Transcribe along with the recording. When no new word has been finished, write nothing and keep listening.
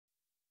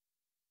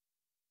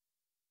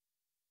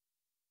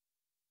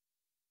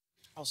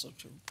Also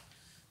true.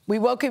 We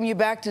welcome you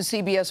back to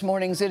CBS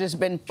Mornings. It has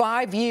been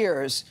 5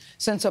 years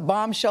since a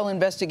bombshell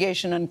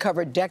investigation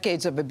uncovered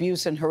decades of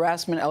abuse and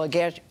harassment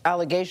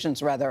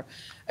allegations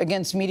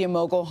against media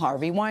mogul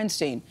Harvey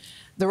Weinstein.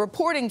 The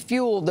reporting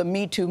fueled the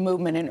Me Too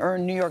movement and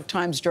earned New York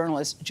Times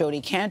journalists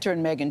Jodi Kantor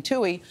and Megan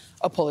Twohey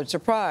a Pulitzer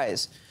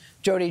Prize.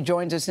 Jodi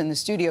joins us in the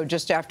studio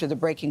just after the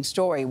breaking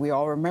story. We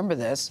all remember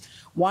this.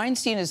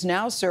 Weinstein is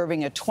now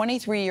serving a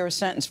 23-year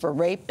sentence for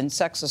rape and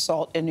sex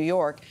assault in New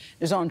York.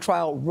 Is on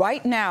trial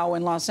right now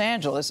in Los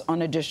Angeles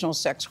on additional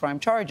sex crime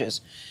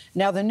charges.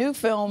 Now, the new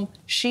film,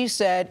 She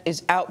Said,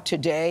 is out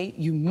today.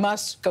 You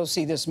must go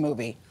see this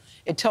movie.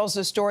 It tells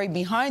the story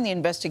behind the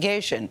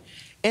investigation.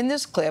 In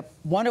this clip,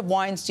 one of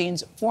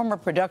Weinstein's former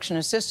production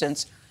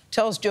assistants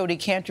tells Jodi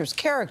Kantor's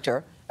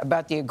character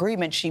about the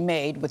agreement she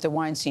made with the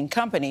Weinstein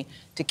Company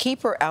to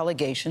keep her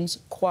allegations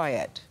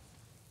quiet.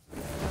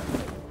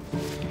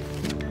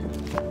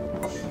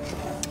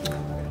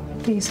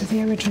 These are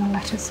the original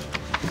letters.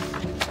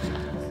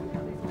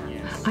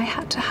 I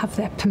had to have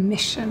their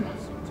permission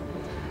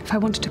if I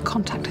wanted to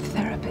contact a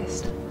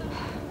therapist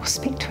or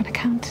speak to an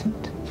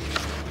accountant.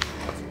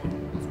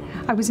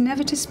 I was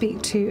never to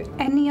speak to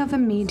any other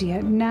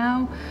media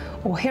now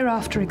or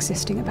hereafter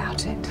existing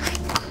about it.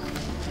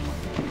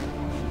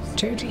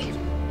 Jodi,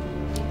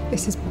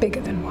 this is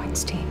bigger than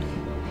Weinstein.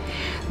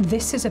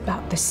 This is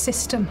about the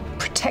system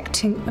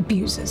protecting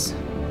abusers.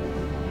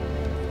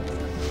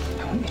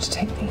 I want you to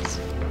take these,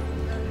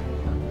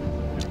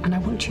 and I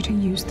want you to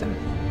use them.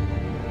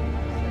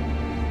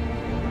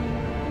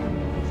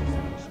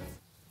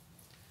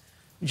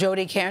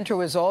 Jodi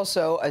Kantor is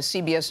also a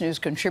CBS News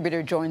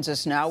contributor, joins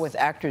us now with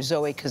actor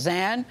Zoe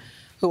Kazan,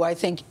 who I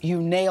think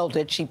you nailed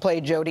it. She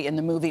played Jodi in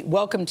the movie.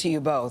 Welcome to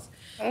you both.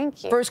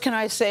 Thank you. First, can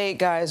I say,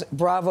 guys,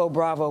 bravo,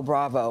 bravo,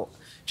 bravo.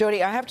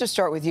 Jodi, I have to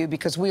start with you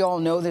because we all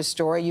know this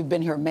story. You've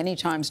been here many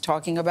times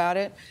talking about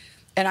it,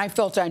 and I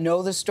felt I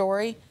know the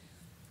story.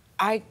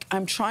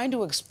 I'm trying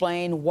to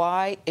explain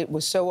why it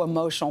was so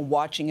emotional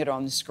watching it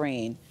on the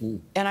screen.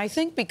 And I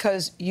think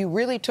because you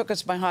really took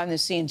us behind the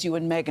scenes, you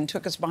and Megan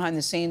took us behind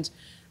the scenes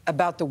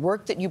about the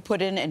work that you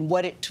put in and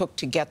what it took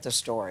to get the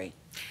story.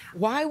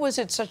 Why was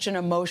it such an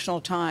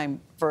emotional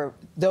time for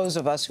those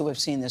of us who have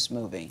seen this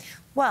movie?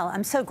 Well,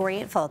 I'm so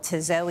grateful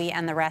to Zoe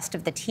and the rest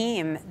of the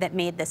team that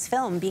made this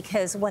film,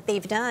 because what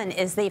they've done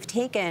is they've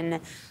taken,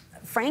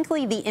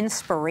 frankly, the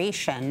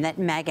inspiration that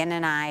Megan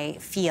and I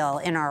feel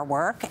in our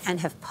work and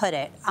have put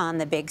it on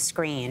the big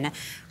screen.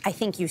 I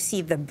think you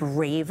see the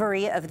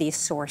bravery of these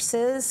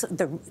sources.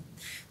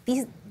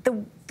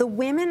 The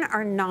women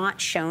are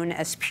not shown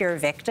as pure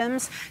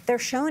victims. They're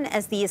shown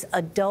as these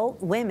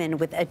adult women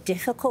with a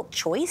difficult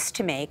choice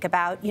to make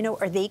about, you know,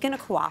 are they going to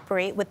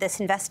cooperate with this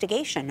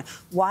investigation?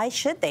 Why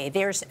should they?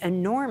 There's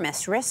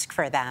enormous risk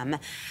for them.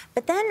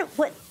 But then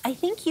what I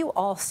think you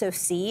also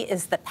see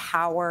is the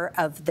power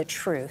of the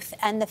truth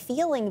and the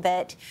feeling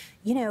that,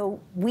 you know,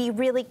 we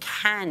really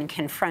can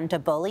confront a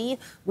bully.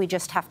 We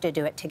just have to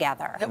do it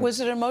together.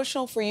 Was it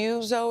emotional for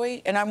you,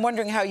 Zoe? And I'm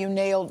wondering how you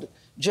nailed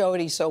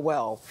Jodi so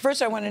well.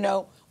 First, I want to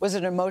know, was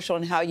it emotional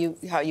and how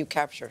you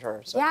captured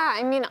her? So. Yeah,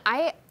 I mean,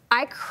 I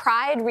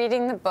cried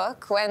reading the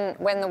book when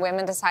the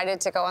women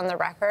decided to go on the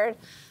record.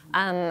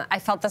 I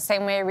felt the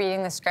same way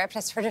reading the script.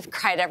 I sort of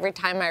cried every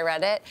time I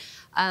read it.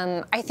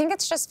 I think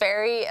it's just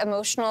very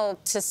emotional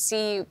to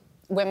see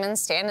women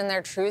stand in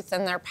their truth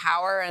and their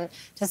power, and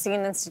to see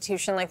an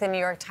institution like the New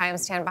York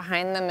Times stand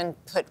behind them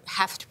and put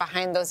heft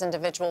behind those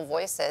individual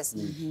voices.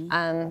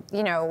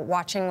 You know,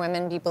 watching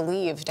women be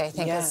believed, I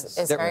think, is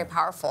very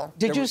powerful.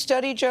 Did you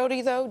study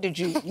Jodi, though? Did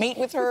you meet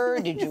with her?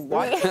 Did you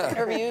watch her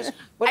interviews?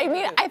 I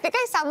mean, I think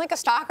I sound like a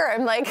stalker.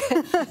 I'm like,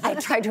 I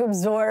try to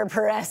absorb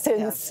her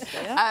essence.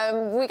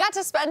 We got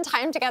to spend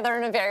time together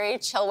in a very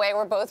chill way.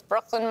 We're both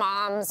Brooklyn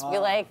moms.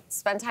 We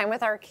spend time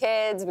with our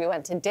kids. We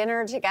went to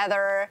dinner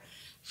together.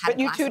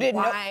 But you two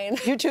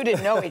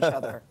didn't know each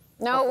other.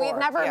 No, we'd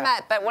never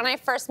met. But when I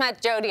first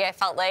met Jodi, I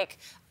felt like,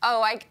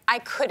 oh, I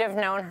could have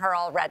known her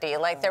already.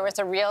 Like, there was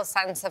a real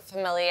sense of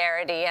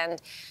familiarity.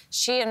 And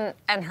she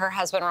and her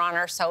husband, Ron,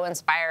 are so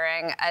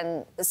inspiring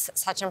and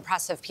such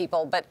impressive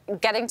people.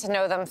 But getting to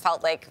know them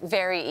felt, like,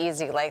 very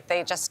easy. Like,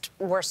 they just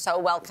were so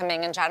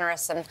welcoming and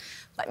generous and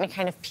let me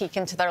kind of peek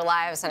into their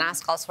lives and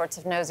ask all sorts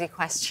of nosy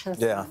questions.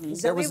 Yeah.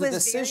 There was a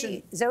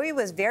decision. Zoe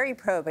was very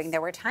probing.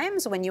 There were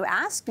times when you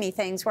asked me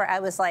things where I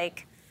was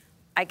like,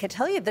 I could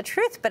tell you the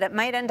truth, but it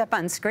might end up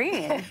on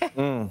screen.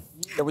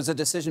 There was a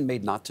decision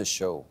made not to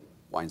show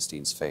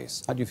Weinstein's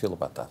face. How do you feel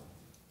about that?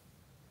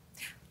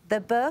 The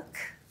book,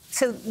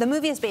 so the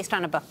movie is based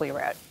on a book we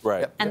wrote.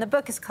 Right. And the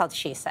book is called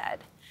She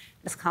Said.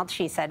 It's called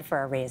She Said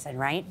for a reason,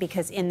 right?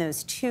 Because in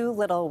those two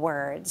little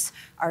words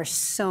are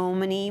so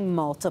many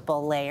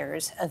multiple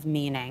layers of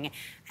meaning.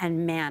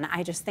 And man,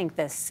 I just think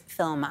this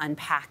film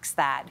unpacks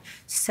that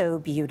so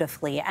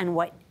beautifully. And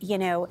what, you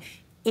know,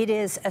 it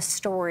is a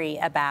story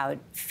about,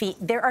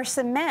 there are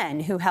some men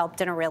who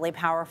helped in a really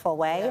powerful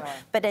way,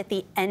 but at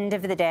the end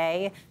of the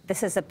day,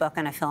 this is a book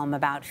and a film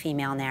about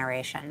female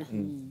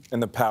narration.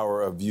 And the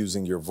power of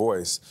using your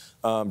voice.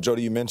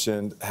 Jodi, you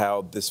mentioned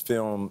how this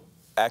film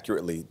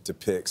accurately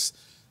depicts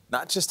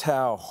not just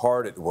how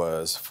hard it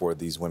was for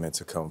these women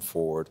to come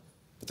forward,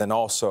 but then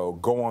also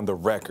go on the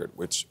record,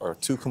 which are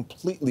two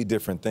completely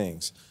different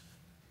things.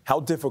 How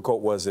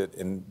difficult was it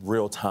in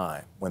real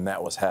time when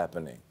that was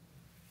happening?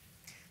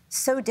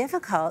 So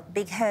difficult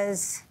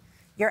because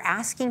you're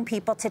asking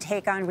people to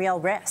take on real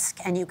risk,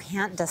 and you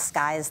can't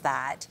disguise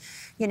that.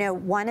 You know,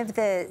 one of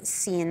the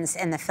scenes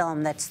in the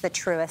film that's the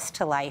truest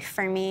to life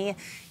for me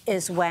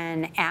is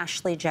when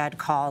Ashley Judd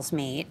calls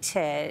me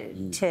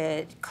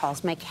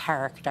calls my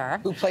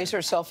character. Who plays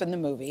herself in the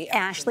movie.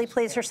 Ashley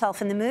plays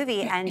herself in the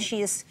movie, and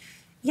she's,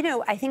 you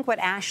know, I think what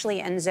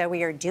Ashley and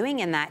Zoe are doing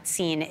in that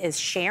scene is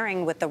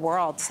sharing with the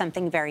world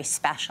something very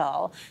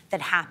special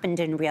that happened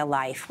in real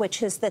life,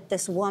 which is that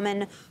this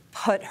woman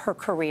put her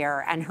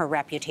career and her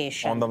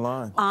reputation on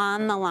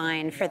the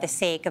line for the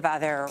sake of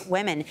other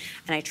women.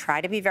 And I try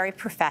to be very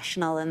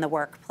professional in the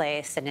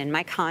workplace and in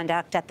my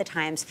conduct at the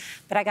Times.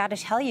 But I got to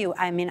tell you,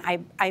 I mean,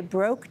 I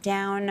broke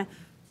down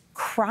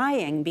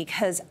crying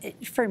because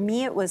for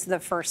me, it was the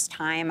first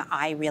time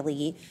I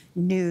really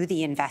knew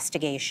the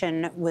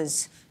investigation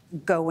was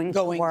going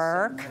to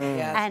work.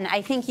 Yes. And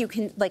I think you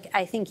can, like,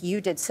 I think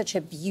you did such a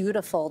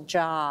beautiful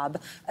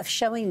job of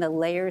showing the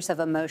layers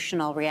of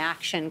emotional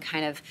reaction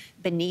kind of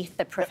beneath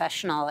the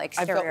professional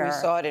exterior. I felt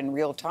we saw it in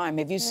real time.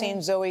 Have you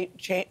seen, Zoe,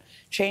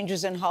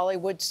 changes in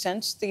Hollywood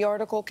since the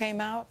article came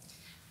out?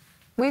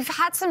 We've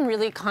had some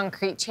really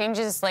concrete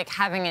changes, like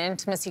having an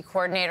intimacy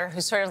coordinator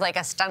who's sort of like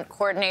a stunt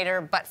coordinator,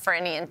 but for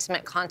any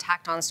intimate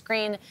contact on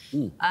screen,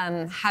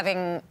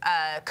 having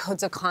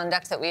codes of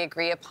conduct that we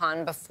agree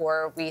upon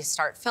before we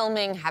start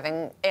filming,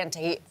 having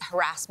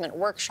anti-harassment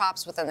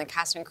workshops within the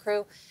cast and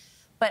crew.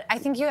 But I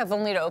think you have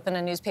only to open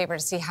a newspaper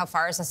to see how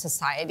far as a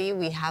society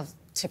we have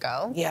to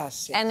go.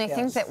 Yes, and I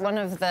think that one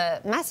of the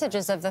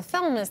messages of the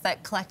film is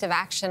that collective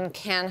action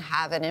can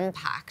have an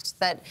impact,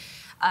 that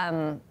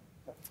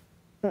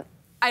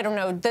I don't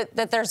know,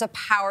 that there's a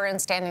power in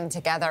standing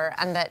together,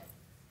 and that,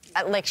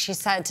 like she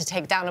said, to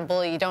take down a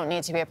bully, you don't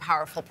need to be a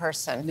powerful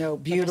person. No,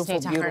 beautiful,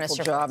 beautiful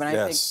job. And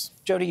I think,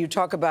 Jodi, you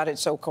talk about it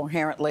so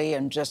coherently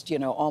and just, you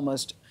know,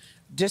 almost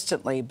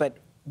distantly, but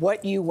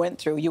what you went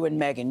through, you and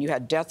Megan, you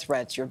had death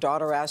threats. Your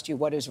daughter asked you,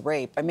 what is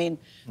rape? I mean,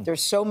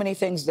 there's so many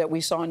things that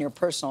we saw in your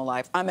personal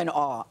life. I'm in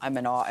awe,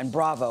 and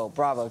bravo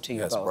to you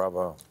both. Yes,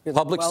 bravo. Really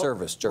Public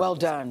service, Jodi. Well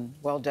done,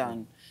 well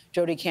done.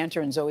 Jodi Kantor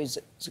and Zoe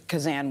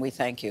Kazan, we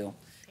thank you.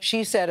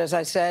 She Said, as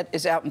I said,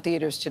 is out in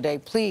theaters today.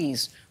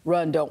 Please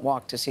run, don't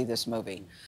walk to see this movie.